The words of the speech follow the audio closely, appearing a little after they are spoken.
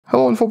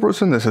Hello info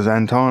person, this is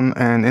Anton,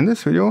 and in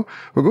this video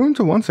we're going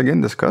to once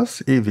again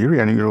discuss a very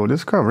unusual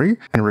discovery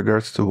in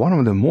regards to one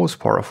of the most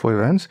powerful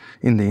events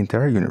in the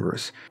entire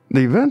universe. The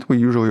event we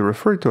usually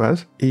refer to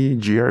as a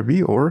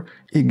GRB or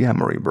a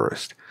gamma ray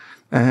burst.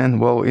 And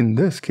well, in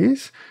this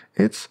case,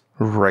 it's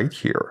right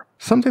here.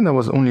 Something that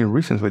was only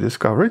recently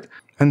discovered,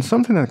 and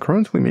something that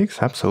currently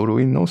makes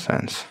absolutely no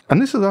sense.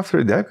 And this is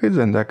after decades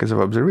and decades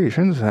of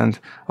observations and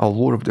a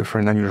lot of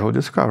different unusual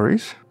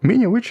discoveries,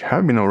 many of which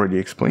have been already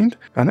explained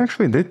and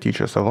actually did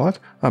teach us a lot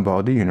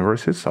about the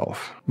universe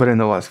itself. But in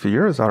the last few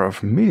years, out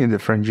of many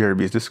different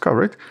GRBs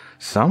discovered,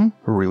 some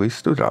really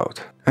stood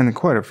out. And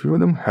quite a few of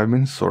them have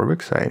been sort of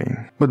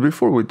exciting. But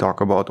before we talk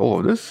about all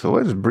of this,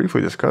 let's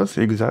briefly discuss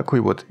exactly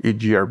what a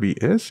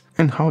GRB is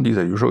and how these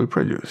are usually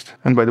produced.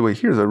 And by the way,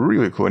 here's a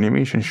really cool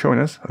animation showing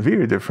us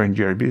very different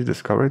GRBs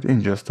discovered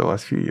in just the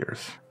last few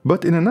years.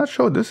 But in a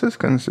nutshell, this is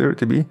considered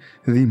to be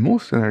the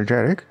most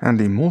energetic and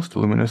the most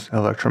luminous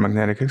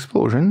electromagnetic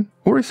explosion,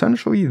 or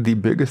essentially the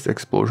biggest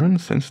explosion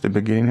since the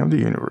beginning of the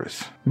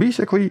universe.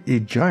 Basically, a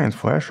giant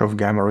flash of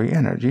gamma ray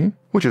energy,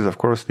 which is of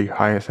course the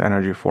highest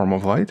energy form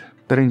of light,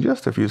 that in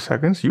just a few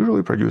seconds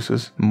usually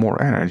produces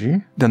more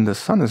energy than the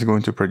sun is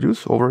going to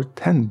produce over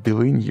 10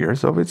 billion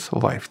years of its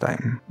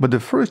lifetime. But the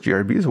first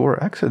GRBs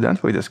were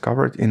accidentally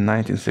discovered in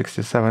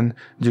 1967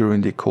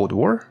 during the Cold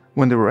War,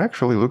 when they were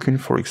actually looking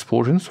for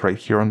explosions right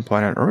here on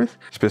planet Earth,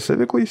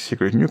 specifically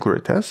secret nuclear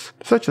tests,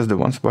 such as the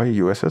ones by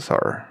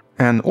USSR.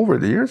 And over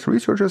the years,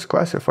 researchers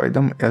classified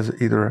them as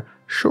either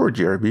short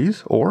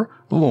GRBs or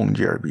long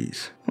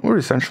GRBs, or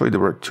essentially there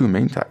were two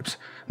main types.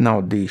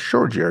 Now, the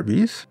short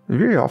GRBs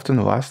very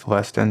often last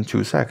less than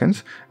 2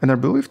 seconds and are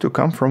believed to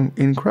come from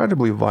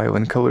incredibly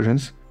violent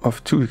collisions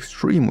of two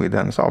extremely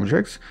dense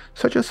objects,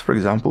 such as, for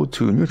example,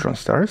 two neutron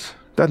stars,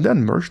 that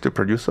then merge to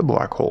produce a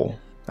black hole.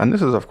 And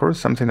this is of course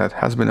something that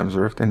has been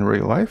observed in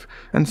real life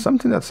and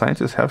something that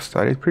scientists have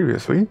studied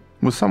previously,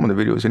 with some of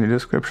the videos in the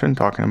description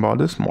talking about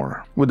this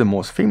more. With the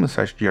most famous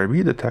such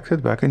GRB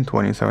detected back in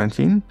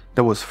 2017,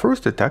 that was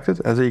first detected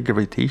as a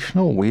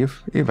gravitational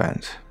wave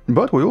event.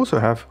 But we also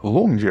have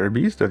long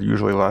GRBs that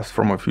usually last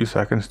from a few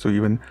seconds to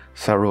even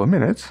several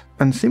minutes,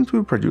 and seem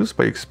to be produced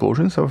by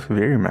explosions of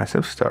very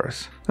massive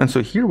stars. And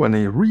so here, when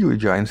a really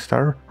giant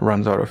star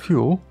runs out of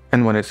fuel,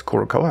 and when its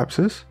core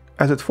collapses,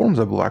 as it forms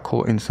a black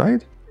hole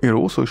inside, it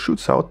also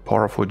shoots out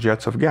powerful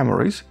jets of gamma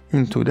rays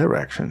in two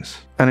directions.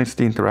 And it's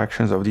the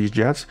interactions of these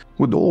jets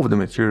with all of the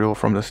material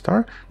from the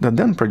star that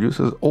then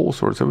produces all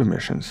sorts of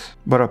emissions.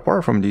 But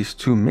apart from these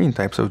two main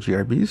types of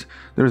GRBs,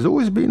 there's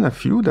always been a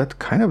few that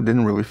kind of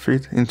didn't really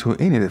fit into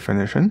any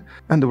definition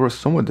and they were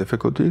somewhat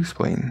difficult to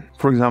explain.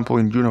 For example,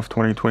 in June of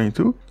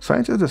 2022,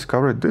 scientists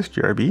discovered this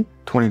GRB,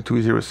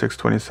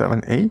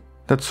 220627A,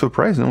 that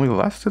surprisingly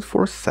lasted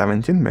for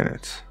 17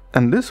 minutes.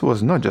 And this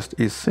was not just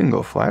a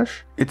single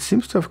flash, it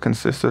seems to have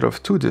consisted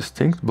of two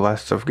distinct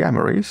blasts of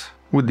gamma rays,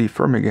 with the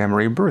Fermi Gamma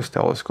Ray Burst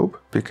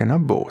telescope picking up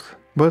both.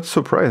 But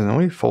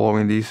surprisingly,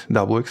 following these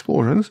double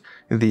explosions,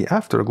 the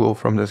afterglow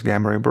from this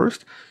gamma ray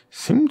burst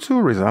seemed to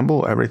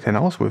resemble everything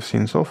else we've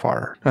seen so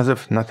far, as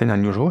if nothing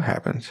unusual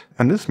happened.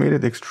 And this made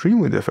it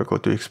extremely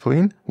difficult to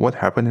explain what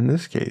happened in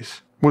this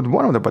case, with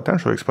one of the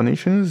potential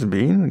explanations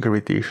being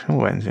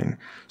gravitational lensing.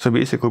 So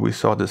basically we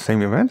saw the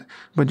same event,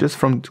 but just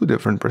from two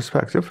different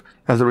perspectives,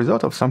 as a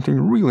result of something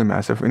really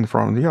massive in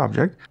front of the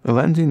object,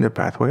 lensing the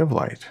pathway of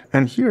light.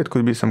 And here it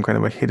could be some kind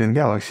of a hidden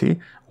galaxy,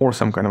 or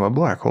some kind of a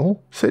black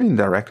hole, sitting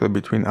directly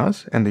between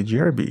us and the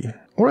GRB.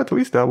 Or at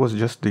least that was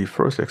just the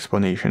first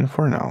explanation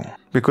for now.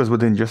 Because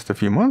within just a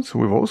few months,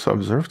 we've also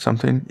observed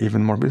something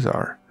even more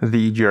bizarre.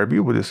 The GRB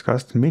we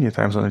discussed many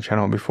times on the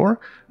channel before,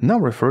 now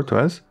referred to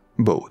as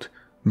BOAT,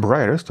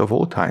 brightest of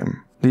all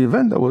time. The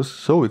event that was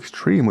so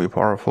extremely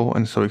powerful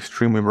and so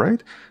extremely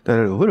bright that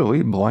it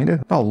literally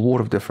blinded a lot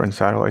of different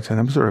satellites and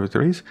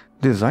observatories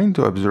designed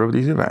to observe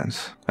these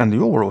events. And the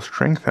overall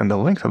strength and the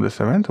length of this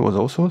event was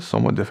also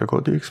somewhat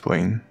difficult to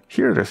explain.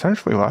 Here it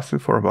essentially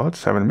lasted for about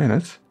 7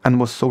 minutes and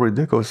was so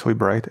ridiculously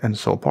bright and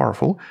so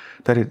powerful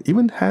that it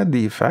even had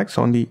the effects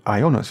on the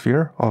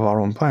ionosphere of our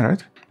own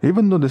planet,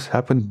 even though this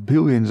happened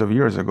billions of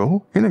years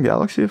ago in a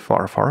galaxy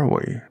far, far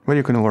away. But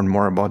you can learn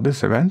more about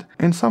this event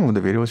in some of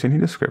the videos in the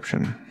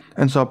description.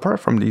 And so apart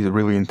from these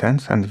really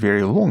intense and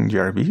very long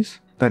GRBs,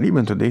 that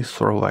even today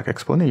sort of lack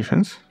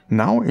explanations,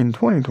 now in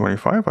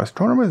 2025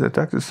 astronomers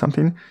detected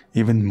something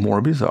even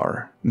more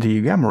bizarre. The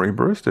gamma ray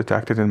burst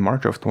detected in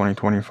March of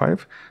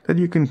 2025 that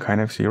you can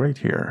kind of see right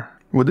here.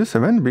 With this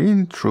event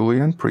being truly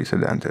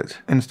unprecedented,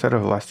 instead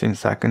of lasting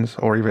seconds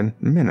or even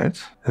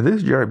minutes,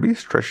 this GRB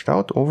stretched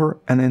out over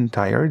an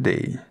entire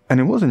day.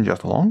 And it wasn't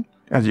just long,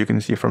 as you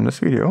can see from this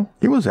video,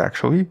 it was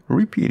actually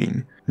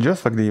repeating.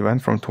 Just like the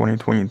event from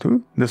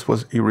 2022, this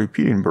was a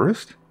repeating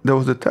burst that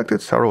was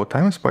detected several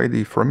times by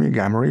the Fermi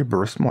Gamma Ray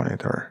Burst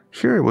monitor.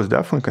 Here it was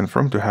definitely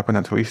confirmed to happen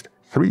at least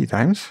 3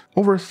 times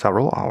over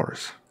several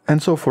hours.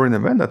 And so for an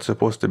event that's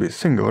supposed to be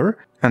singular,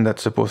 and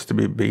that's supposed to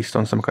be based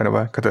on some kind of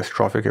a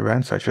catastrophic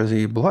event such as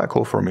a black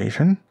hole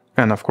formation,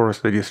 and of course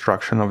the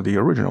destruction of the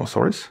original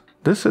source,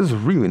 this is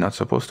really not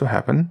supposed to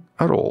happen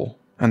at all.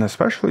 and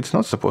especially it's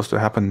not supposed to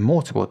happen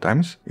multiple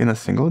times in a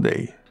single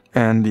day.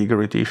 And the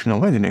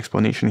gravitational lensing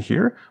explanation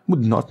here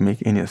would not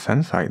make any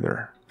sense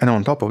either. And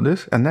on top of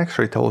this, an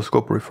X-ray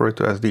telescope referred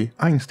to as the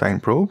Einstein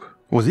probe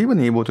was even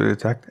able to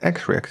detect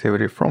X-ray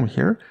activity from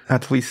here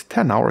at least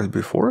 10 hours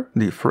before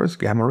the first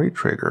gamma ray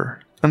trigger.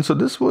 And so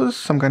this was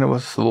some kind of a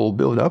slow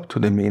build-up to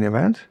the main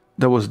event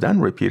that was then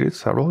repeated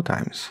several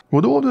times.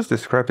 With all this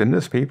described in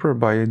this paper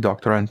by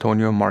Dr.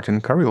 Antonio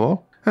Martin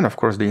Carrillo, and of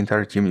course the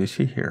entire team you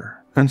see here.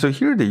 And so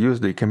here they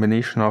used the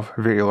combination of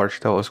Very Large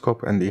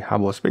Telescope and the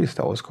Hubble Space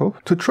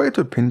Telescope to try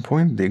to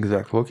pinpoint the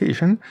exact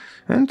location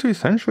and to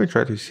essentially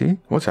try to see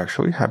what's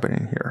actually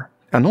happening here.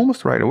 And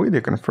almost right away they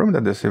confirmed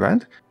that this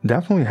event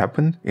definitely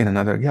happened in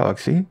another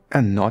galaxy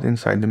and not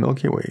inside the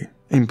Milky Way,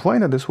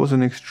 implying that this was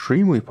an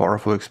extremely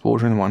powerful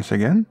explosion once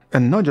again,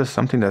 and not just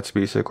something that's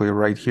basically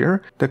right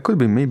here that could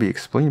be maybe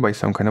explained by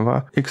some kind of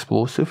a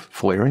explosive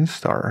flaring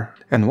star.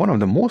 And one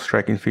of the most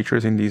striking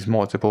features in these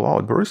multiple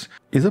outbursts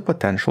is a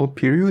potential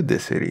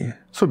periodicity.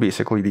 So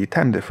basically the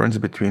time difference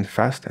between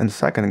first and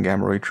second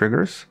gamma ray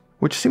triggers,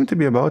 which seem to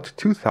be about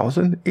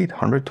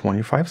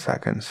 2,825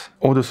 seconds.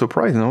 Although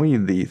surprisingly,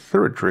 the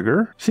third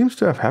trigger seems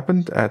to have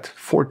happened at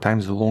 4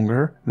 times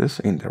longer this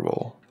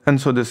interval.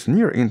 And so this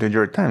near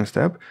integer time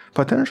step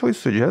potentially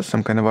suggests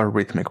some kind of a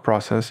rhythmic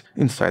process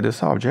inside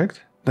this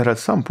object that at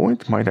some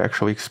point might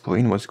actually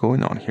explain what's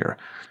going on here.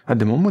 At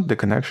the moment, the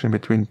connection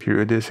between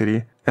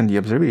periodicity and the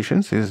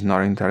observations is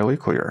not entirely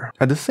clear.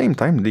 At the same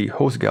time, the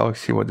host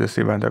galaxy where this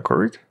event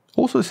occurred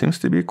also seems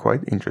to be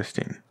quite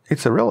interesting.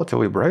 It's a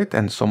relatively bright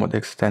and somewhat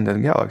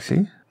extended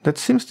galaxy that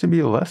seems to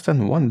be less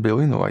than 1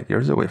 billion light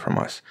years away from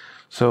us.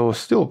 So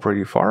still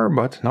pretty far,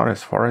 but not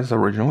as far as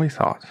originally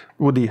thought.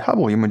 With the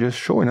Hubble images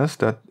showing us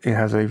that it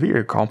has a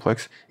very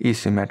complex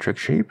asymmetric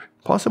shape,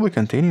 possibly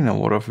containing a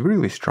lot of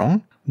really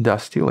strong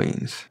dusty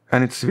lanes.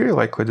 And it's very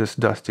likely this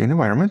dusty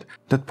environment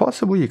that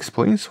possibly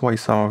explains why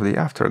some of the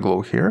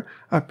afterglow here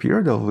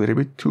appeared a little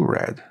bit too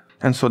red.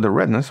 And so the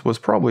redness was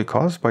probably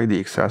caused by the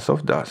excess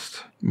of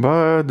dust.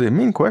 But the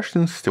main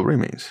question still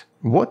remains.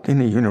 What in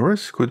the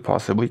universe could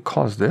possibly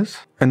cause this,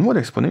 and what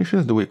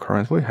explanations do we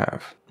currently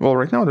have? Well,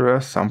 right now there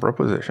are some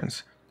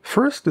propositions.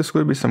 First, this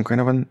could be some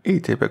kind of an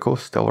atypical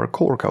stellar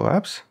core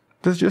collapse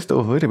that's just a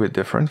little bit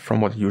different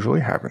from what usually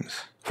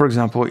happens. For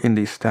example, in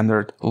the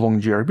standard long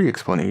GRB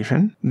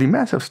explanation, the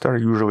massive star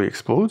usually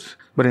explodes,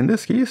 but in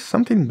this case,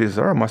 something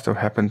bizarre must have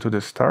happened to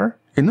the star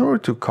in order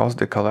to cause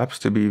the collapse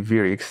to be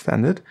very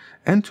extended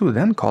and to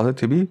then cause it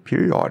to be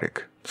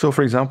periodic. So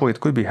for example, it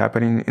could be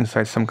happening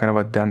inside some kind of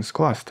a dense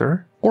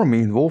cluster, or may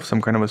involve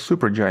some kind of a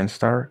supergiant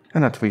star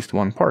and at least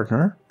one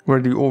partner,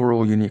 where the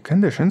overall unique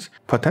conditions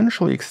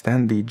potentially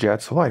extend the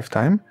jet's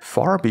lifetime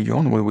far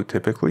beyond what we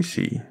typically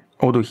see.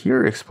 Although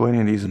here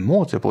explaining these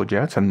multiple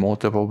jets and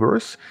multiple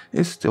bursts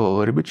is still a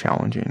little bit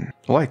challenging.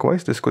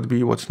 Likewise, this could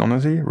be what's known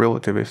as a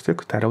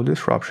relativistic tidal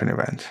disruption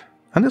event.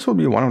 And this would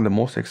be one of the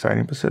most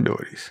exciting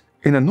possibilities.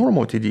 In a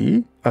normal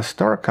TDE, a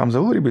star comes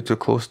a little bit too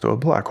close to a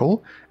black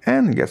hole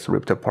and gets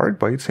ripped apart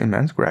by its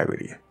immense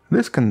gravity.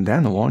 This can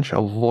then launch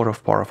a lot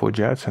of powerful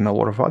jets and a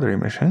lot of other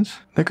emissions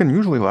that can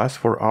usually last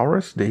for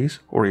hours, days,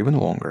 or even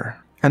longer.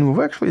 And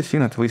we've actually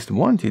seen at least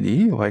one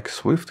TDE, like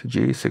Swift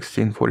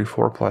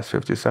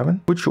J1644+57,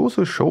 which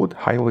also showed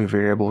highly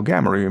variable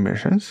gamma ray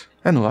emissions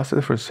and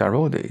lasted for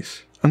several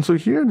days. And so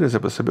here there's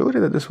a possibility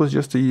that this was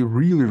just a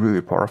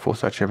really powerful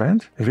such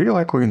event, very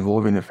likely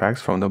involving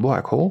effects from the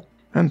black hole,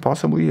 and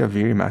possibly a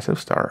very massive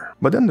star.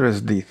 But then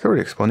there's the third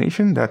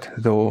explanation that,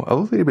 though a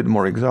little bit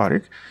more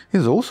exotic,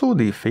 is also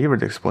the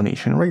favorite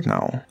explanation right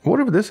now. What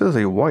if this is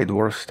a white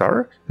dwarf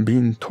star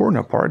being torn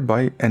apart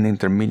by an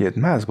intermediate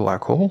mass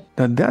black hole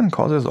that then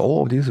causes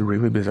all of these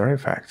really bizarre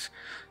effects?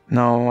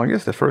 Now, I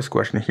guess the first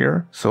question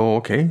here, so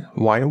okay,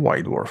 why a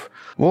white dwarf?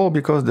 Well,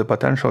 because the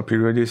potential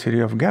periodicity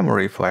of gamma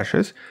ray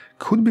flashes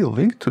could be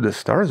linked to the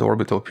star's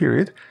orbital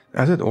period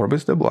as it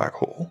orbits the black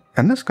hole.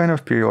 And this kind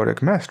of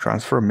periodic mass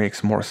transfer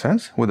makes more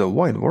sense with a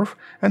white dwarf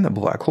and a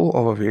black hole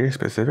of a very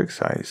specific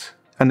size.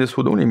 And this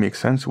would only make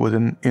sense with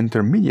an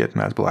intermediate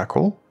mass black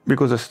hole,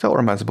 because a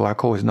stellar mass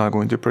black hole is not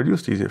going to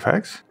produce these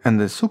effects, and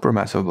the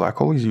supermassive black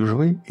hole is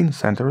usually in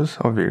centers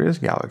of various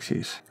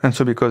galaxies. And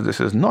so because this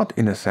is not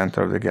in the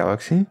center of the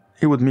galaxy,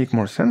 it would make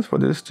more sense for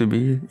this to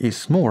be a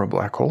smaller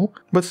black hole,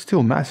 but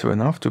still massive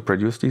enough to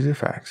produce these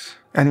effects.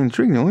 And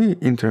intriguingly,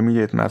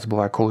 intermediate mass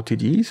black hole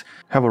TDEs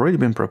have already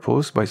been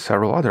proposed by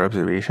several other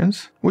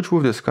observations, which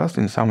we've discussed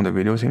in some of the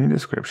videos in the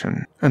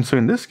description. And so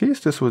in this case,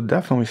 this would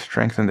definitely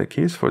strengthen the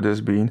case for this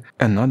being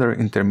another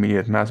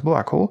intermediate mass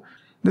black hole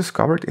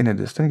discovered in a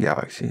distant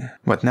galaxy.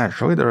 But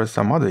naturally, there are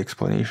some other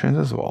explanations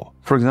as well.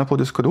 For example,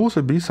 this could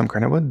also be some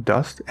kind of a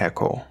dust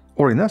echo.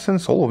 Or in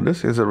essence, all of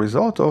this is a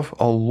result of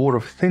a lot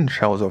of thin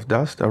shells of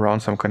dust around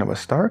some kind of a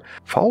star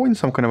following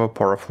some kind of a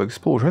powerful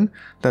explosion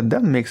that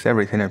then makes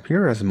everything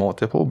appear as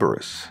multiple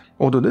bursts.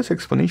 Although this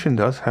explanation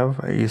does have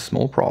a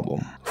small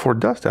problem. For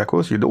dust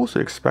echoes, you'd also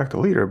expect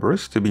later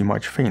bursts to be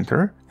much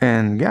fainter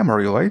and gamma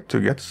ray light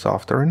to get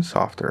softer and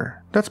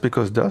softer. That's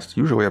because dust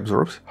usually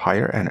absorbs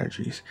higher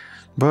energies.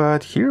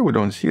 But here we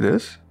don't see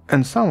this,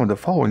 And some of the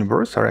following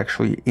bursts are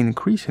actually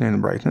increasing in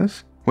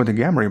brightness, with the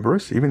gamma ray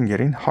bursts even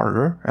getting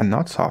harder and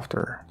not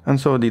softer. And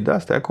so the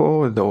dust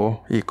echo,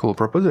 though a cool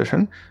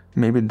proposition,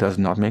 maybe does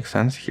not make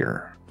sense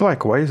here.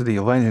 Likewise, the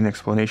lensing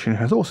explanation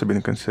has also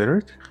been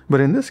considered, but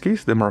in this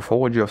case the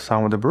morphology of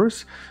some of the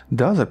bursts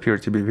does appear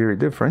to be very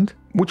different,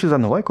 which is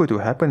unlikely to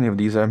happen if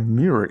these are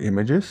mirror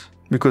images,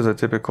 because a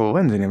typical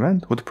lensing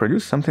event would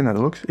produce something that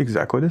looks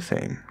exactly the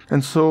same.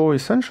 And so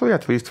essentially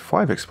at least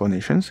 5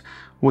 explanations,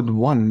 with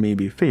one may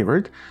be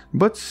favored,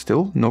 but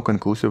still no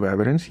conclusive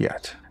evidence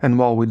yet. And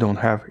while we don't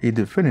have a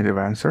definitive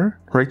answer,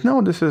 right now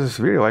this is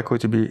very likely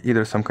to be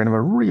either some kind of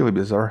a really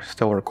bizarre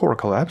stellar core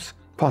collapse,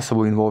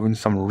 possibly involving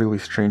some really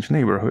strange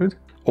neighborhood,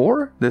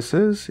 or this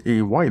is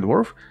a white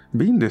dwarf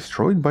being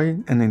destroyed by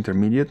an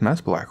intermediate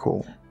mass black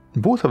hole.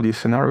 Both of these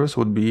scenarios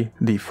would be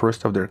the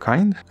first of their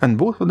kind, and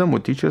both of them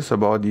would teach us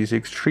about these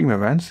extreme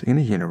events in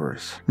the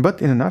universe. But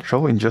in a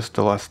nutshell, in just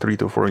the last 3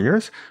 to 4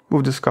 years,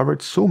 we've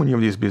discovered so many of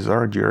these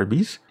bizarre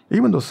GRBs,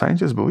 even though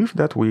scientists believe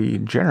that we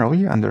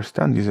generally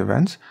understand these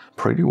events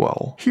pretty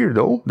well. Here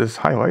though, this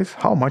highlights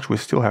how much we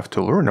still have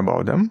to learn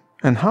about them,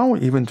 and how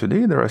even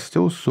today there are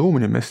still so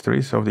many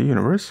mysteries of the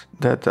universe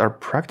that are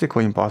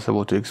practically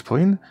impossible to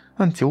explain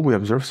until we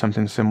observe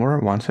something similar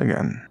once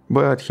again.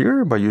 But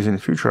here, by using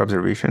future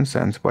observations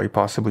and by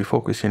possibly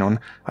focusing on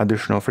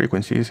additional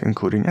frequencies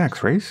including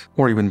X-rays,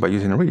 or even by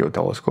using radio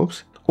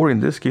telescopes, or in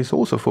this case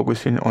also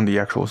focusing on the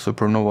actual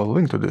supernova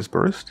linked to this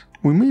burst,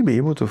 we may be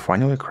able to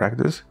finally crack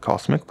this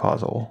cosmic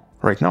puzzle.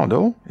 Right now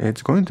though,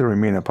 it's going to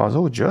remain a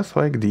puzzle just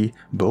like the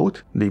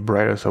boat, the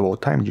brightest of all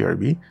time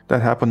GRB,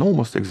 that happened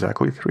almost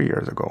exactly 3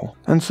 years ago.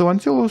 And so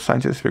until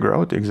scientists figure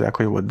out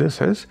exactly what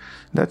this is,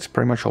 that's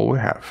pretty much all we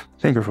have.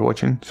 Thank you for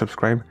watching,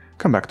 subscribe,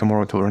 come back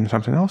tomorrow to learn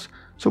something else,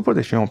 support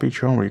this channel on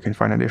Patreon where you can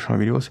find additional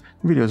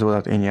videos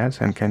without any ads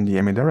and can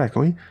DM me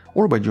directly,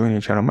 or by joining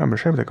a channel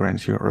membership that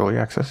grants you early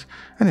access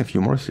and a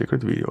few more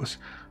secret videos.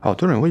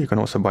 Alternatively, you can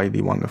also buy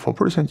the Wonderful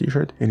Person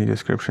t-shirt in the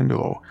description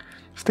below.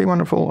 Stay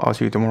wonderful, I'll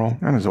see you tomorrow,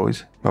 and as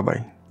always, bye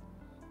bye.